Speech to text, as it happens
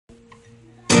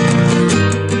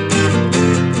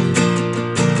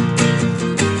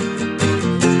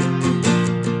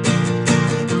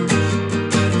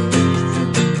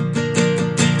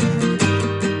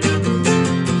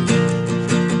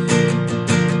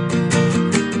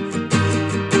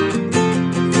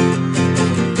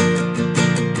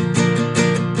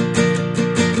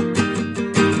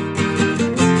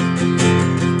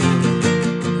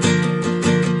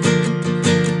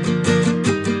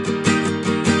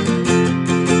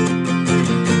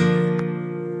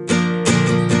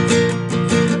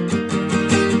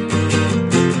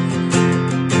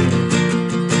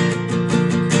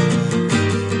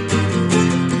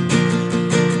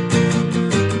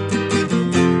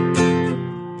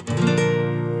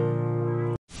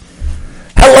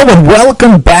and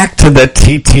welcome back to the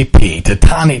TTP, to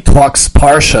Tani Talks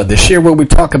Parsha, the shir where we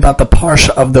talk about the Parsha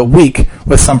of the week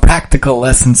with some practical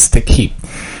lessons to keep.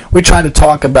 We try to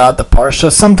talk about the Parsha,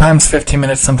 sometimes 15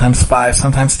 minutes, sometimes 5,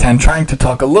 sometimes 10, trying to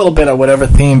talk a little bit of whatever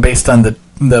theme based on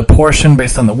the portion,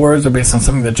 based on the words, or based on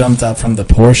something that jumps out from the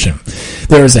portion.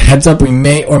 There is a heads up, we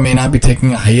may or may not be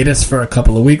taking a hiatus for a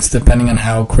couple of weeks, depending on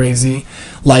how crazy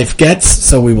life gets,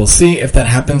 so we will see. If that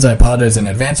happens, I apologize in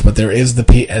advance, but there is the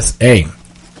PSA.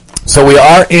 So we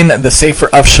are in the Sefer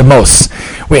of Shemos.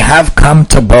 We have come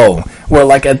to Bo. We're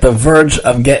like at the verge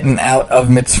of getting out of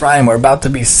Mitzrayim. We're about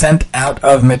to be sent out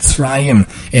of Mitzrayim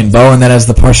in Bo, and then as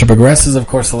the Parsha progresses, of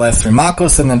course, the last 3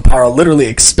 Makos, and then Paro literally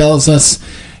expels us.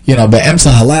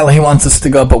 Be'emsa halal, he wants us to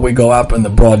go, but we go out in the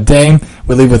broad day.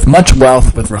 We leave with much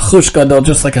wealth, with Rachush Gadol,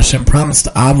 just like Hashem promised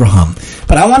to Abraham.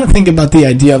 But I want to think about the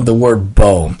idea of the word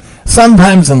Bo.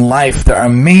 Sometimes in life, there are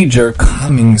major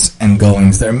comings and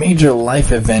goings. There are major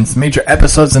life events, major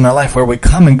episodes in our life where we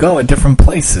come and go at different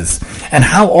places. And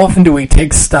how often do we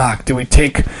take stock? Do we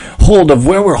take hold of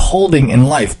where we're holding in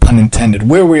life, pun intended,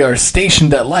 where we are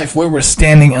stationed at life, where we're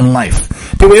standing in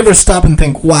life? Do we ever stop and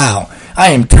think, wow, I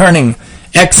am turning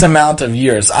X amount of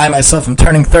years. I myself am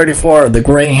turning 34. The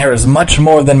gray hair is much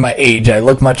more than my age. I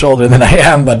look much older than I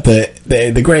am, but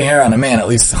the gray hair on a man, at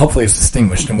least, hopefully is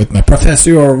distinguished. And with my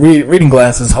professor or reading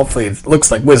glasses, hopefully it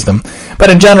looks like wisdom. But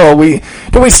in general,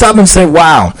 do we stop and say,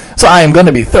 wow, so I am going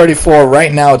to be 34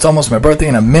 right now. It's almost my birthday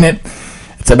in a minute.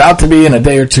 It's about to be in a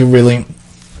day or two, really.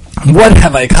 What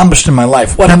have I accomplished in my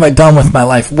life? What have I done with my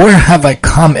life? Where have I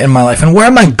come in my life? And where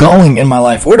am I going in my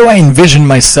life? Where do I envision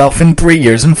myself in 3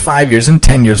 years, in 5 years, in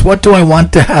 10 years? What do I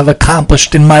want to have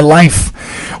accomplished in my life?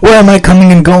 Where am I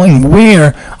coming and going?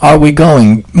 Where are we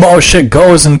going? Moshe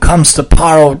goes and comes to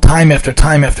Paro time after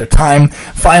time after time.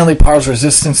 Finally, Paro's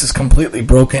resistance is completely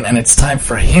broken, and it's time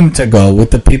for him to go with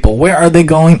the people. Where are they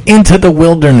going? Into the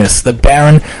wilderness, the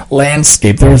barren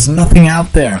landscape. There is nothing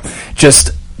out there.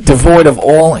 Just devoid of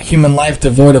all human life,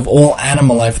 devoid of all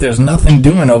animal life. There's nothing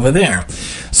doing over there.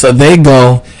 So they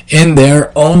go in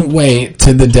their own way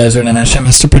to the desert, and Hashem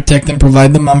has to protect them,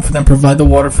 provide the mum for them, provide the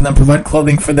water for them, provide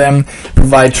clothing for them,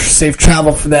 provide safe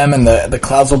travel for them, and the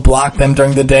clouds will block them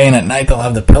during the day, and at night they'll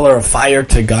have the pillar of fire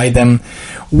to guide them.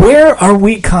 Where are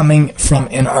we coming from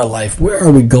in our life? Where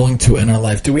are we going to in our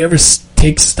life? Do we ever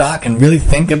take stock and really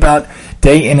think about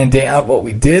day in and day out what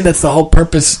we did? That's the whole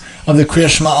purpose of the Kriya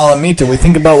Shema Alamita. We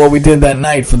think about what we did that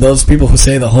night. For those people who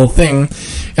say the whole thing,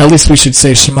 at least we should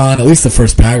say Shema, at least the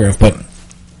first paragraph. But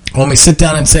when we sit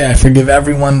down and say, I forgive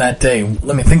everyone that day,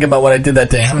 let me think about what I did that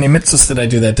day. How many mitzvahs did I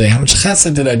do that day? How much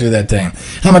chesed did I do that day?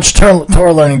 How much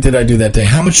Torah learning did I do that day?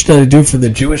 How much did I do for the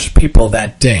Jewish people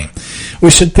that day? We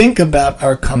should think about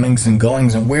our comings and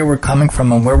goings and where we're coming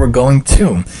from and where we're going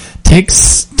to.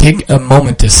 Take a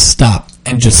moment to stop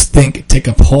and just think, take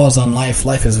a pause on life.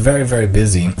 Life is very, very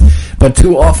busy. But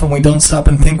too often we don't stop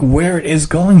and think where it is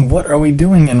going, what are we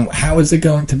doing, and how is it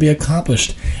going to be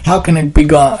accomplished? How can it be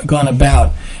gone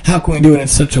about? How can we do it in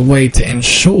such a way to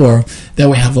ensure that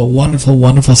we have a wonderful,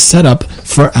 wonderful setup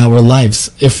for our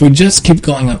lives? If we just keep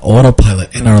going on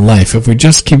autopilot in our life, if we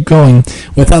just keep going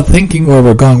without thinking where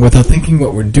we're going, without thinking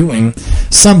what we're doing,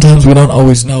 sometimes we don't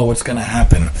always know what's going to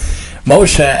happen.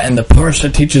 Moshe and the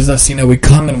Parsha teaches us, we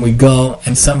come and we go,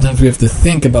 and sometimes we have to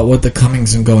think about what the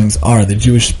comings and goings are. The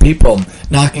Jewish people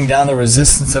knocking down the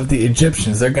resistance of the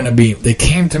Egyptians. They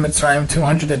came to Mitzrayim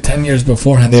 210 years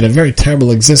beforehand. They had a very terrible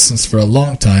existence for a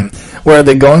long time. Where are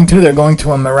they going to? They're going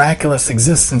to a miraculous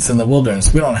existence in the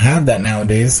wilderness. We don't have that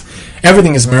nowadays.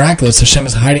 Everything is miraculous. Hashem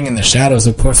is hiding in the shadows,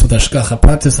 of course, with Hashgacha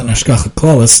Pratis and Hashgacha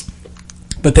Klolis.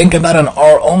 But think about in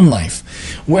our own life.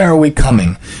 Where are we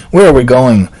coming? Where are we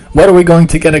going? What are we going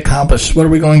to get accomplished? What are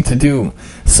we going to do?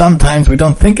 Sometimes we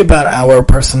don't think about our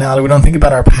personality. We don't think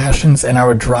about our passions and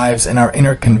our drives and our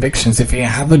inner convictions. If you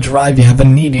have a drive, you have a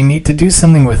need, you need to do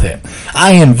something with it.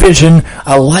 I envision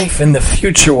a life in the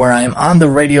future where I am on the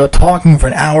radio talking for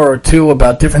an hour or two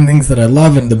about different things that I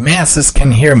love and the masses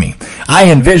can hear me.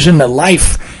 I envision a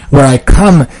life where I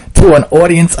come to an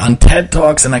audience on TED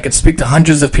Talks and I could speak to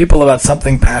hundreds of people about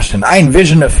something passionate. I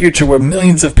envision a future where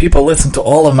millions of people listen to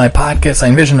all of my podcasts. I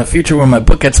envision a future where my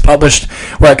book gets published,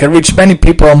 where I could reach many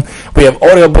people. We have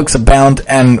audiobooks abound,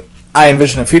 and I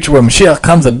envision a future where Mashiach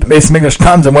comes, and Beis Mikdash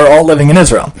comes, and we're all living in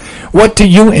Israel. What do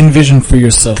you envision for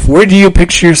yourself? Where do you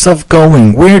picture yourself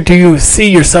going? Where do you see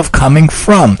yourself coming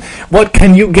from? What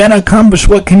can you get accomplished?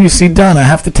 What can you see done? I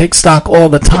have to take stock all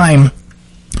the time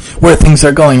where things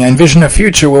are going. I envision a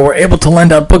future where we're able to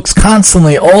lend out books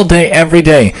constantly, all day, every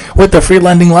day, with the free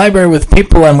lending library with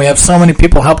people, and we have so many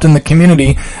people helped in the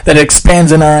community that it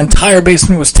expands, and our entire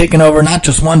basement was taken over, not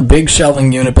just one big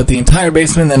shelving unit, but the entire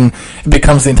basement, and it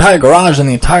becomes the entire garage and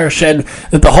the entire shed,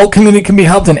 that the whole community can be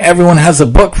helped, and everyone has a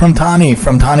book from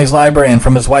Tani's library and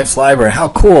from his wife's library. How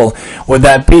cool would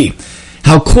that be?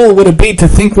 How cool would it be to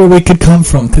think where we could come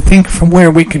from, to think from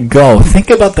where we could go? Think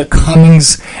about the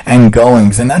comings and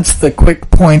goings. And that's the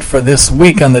quick point for this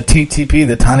week on the TTP,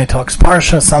 the Tani Talks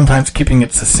Parsha, sometimes keeping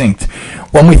it succinct.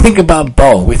 When we think about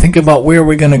Bo, we think about where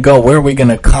we're going to go, where are we going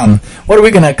to come, what are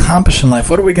we going to accomplish in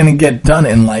life, what are we going to get done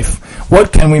in life,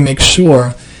 what can we make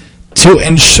sure to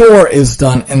ensure is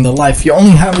done in the life. You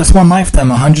only have this one lifetime,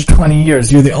 120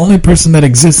 years. You're the only person that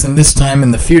exists in this time,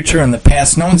 in the future, in the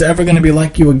past. No one's ever going to be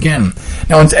like you again.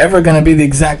 No one's ever going to be the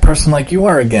exact person like you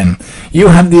are again. You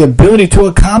have the ability to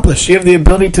accomplish. You have the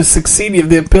ability to succeed. You have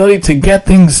the ability to get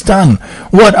things done.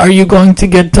 What are you going to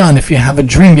get done? If you have a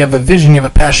dream, you have a vision, you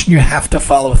have a passion, you have to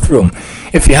follow through.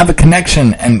 If you have a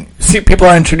connection and see people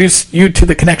are introduced you to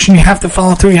the connection, you have to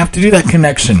follow through. You have to do that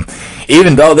connection.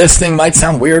 Even though this thing might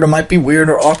sound weird or might be weird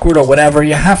or awkward or whatever,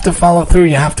 you have to follow through.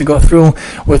 You have to go through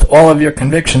with all of your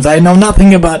convictions. I know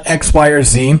nothing about X, Y, or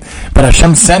Z, but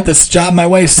Hashem sent this job my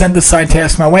way, sent this side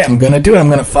task my way. I'm going to do it. I'm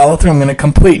going to follow through. I'm going to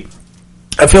complete.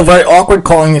 I feel very awkward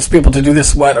calling these people to do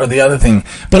this, what, or the other thing.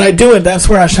 But I do it. That's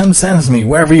where Hashem sends me.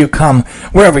 Wherever you come,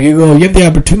 wherever you go, you have the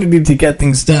opportunity to get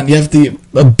things done. You have the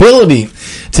ability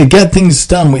to get things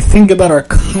done. We think about our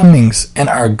comings and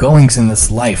our goings in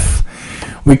this life.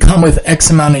 We come with X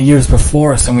amount of years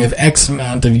before us, and we have X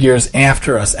amount of years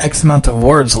after us, X amount of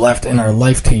words left in our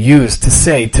life to use, to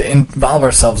say, to involve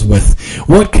ourselves with.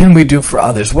 What can we do for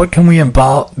others? What can we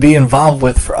be involved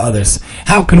with for others?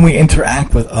 How can we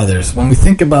interact with others? When we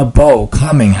think about Bo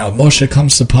coming, how Moshe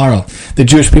comes to Paro, the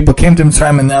Jewish people came to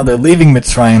Mitzrayim and now they're leaving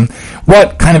Mitzrayim,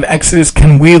 what kind of exodus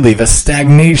can we leave? A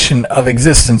stagnation of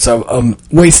existence, a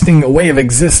wasting away of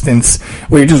existence,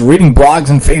 where you're just reading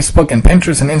blogs and Facebook and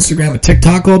Pinterest and Instagram and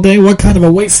TikTok all day? What kind of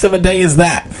a waste of a day is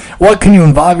that? What can you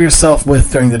involve yourself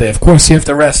with during the day? Of course, you have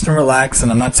to rest and relax,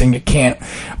 and I'm not saying you can't,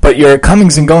 but your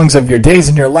comings and goings of your days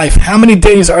in your life, how many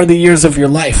days are the years of your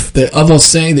life? The Avos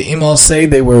say, the Imals say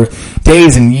they were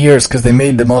days and years because they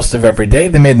made the most of every day,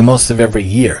 they made the most of every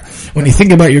year. When you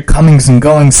think about your comings and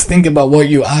goings, think about what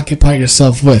you occupy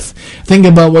yourself with. Think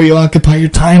about what you occupy your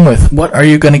time with. What are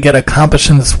you going to get accomplished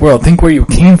in this world? Think where you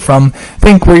came from.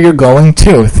 Think where you're going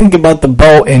to. Think about the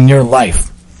Bo in your life.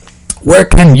 Where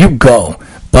can you go,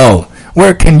 Bo?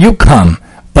 Where can you come,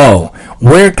 Bo?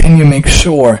 Where can you make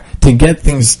sure to get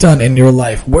things done in your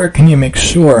life? Where can you make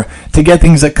sure to get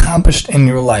things accomplished in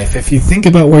your life? If you think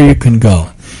about where you can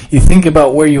go, you think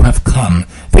about where you have come,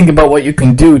 think about what you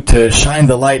can do to shine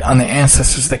the light on the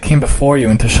ancestors that came before you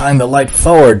and to shine the light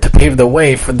forward, to pave the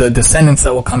way for the descendants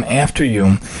that will come after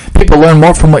you. People learn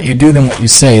more from what you do than what you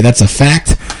say. That's a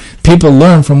fact. People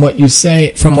learn from what you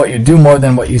say, from what you do more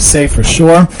than what you say, for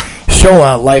sure. Show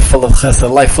a life full of chesed, a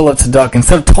life full of tzedakah.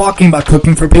 Instead of talking about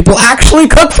cooking for people, actually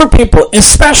cook for people,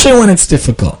 especially when it's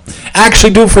difficult.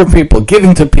 Actually do for people,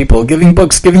 giving to people, giving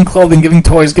books, giving clothing, giving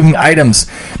toys, giving items.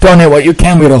 Donate what you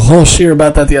can. We had a whole shir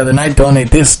about that the other night. Donate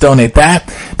this, donate that.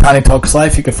 Tani Talks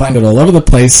Life, you can find it all over the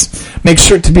place. Make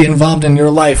sure to be involved in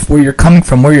your life, where you're coming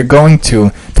from, where you're going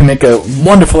to make a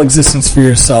wonderful existence for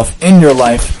yourself in your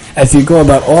life, as you go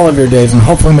about all of your days, and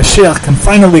hopefully Mashiach can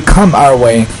finally come our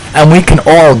way, and we can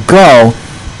all go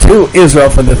to Israel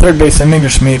for the third base of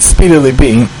English meet speedily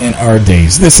be in our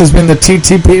days. This has been the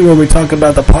TTP, where we talk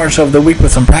about the Parsha of the week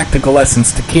with some practical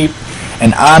lessons to keep,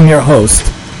 and I'm your host,